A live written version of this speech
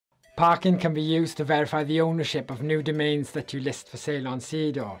Parking can be used to verify the ownership of new domains that you list for sale on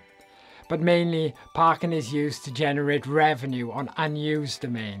Sedo. But mainly, parking is used to generate revenue on unused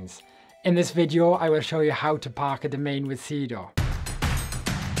domains. In this video, I will show you how to park a domain with Sedo.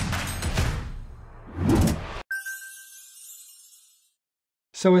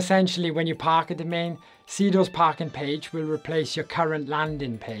 So essentially, when you park a domain, Sedo's parking page will replace your current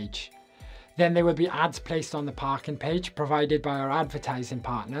landing page. Then there will be ads placed on the parking page provided by our advertising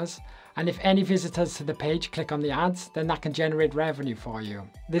partners. And if any visitors to the page click on the ads, then that can generate revenue for you.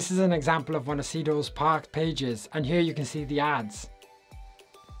 This is an example of one of Sedo's parked pages, and here you can see the ads.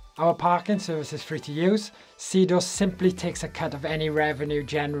 Our parking service is free to use. Sedo simply takes a cut of any revenue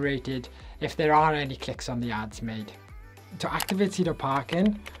generated if there are any clicks on the ads made. To activate Sedo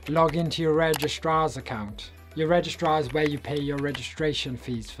parking, log into your registrars account. Your registrar is where you pay your registration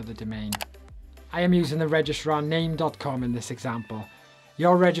fees for the domain. I am using the registrar name.com in this example.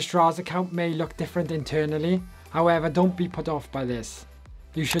 Your registrar's account may look different internally, however don't be put off by this.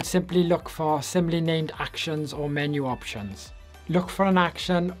 You should simply look for similarly named actions or menu options. Look for an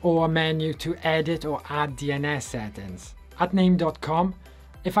action or a menu to edit or add DNS settings. At name.com,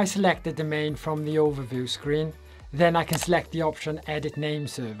 if I select the domain from the overview screen, then I can select the option Edit Name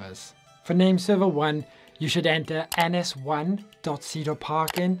Servers. For name server 1, you should enter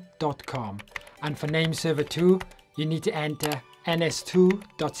ns1.sedoparking.com, and for name server 2, you need to enter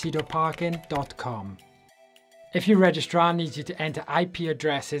ns2.sedoparking.com. If your registrar needs you to enter IP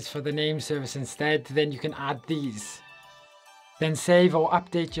addresses for the name service instead, then you can add these. Then save or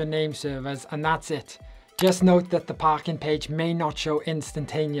update your name servers, and that's it. Just note that the parking page may not show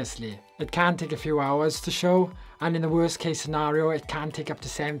instantaneously. It can take a few hours to show, and in the worst case scenario, it can take up to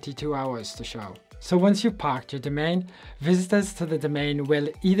 72 hours to show. So once you've parked your domain, visitors to the domain will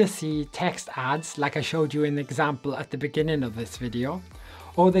either see text ads like I showed you in the example at the beginning of this video,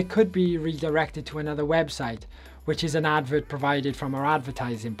 or they could be redirected to another website, which is an advert provided from our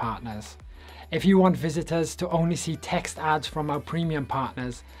advertising partners. If you want visitors to only see text ads from our premium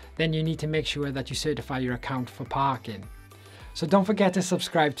partners, then you need to make sure that you certify your account for parking. So don't forget to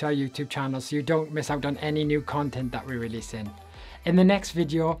subscribe to our YouTube channel so you don't miss out on any new content that we're releasing. In the next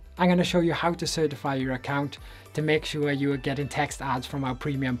video, I'm going to show you how to certify your account to make sure you are getting text ads from our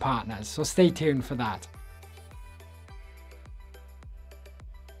premium partners, so stay tuned for that.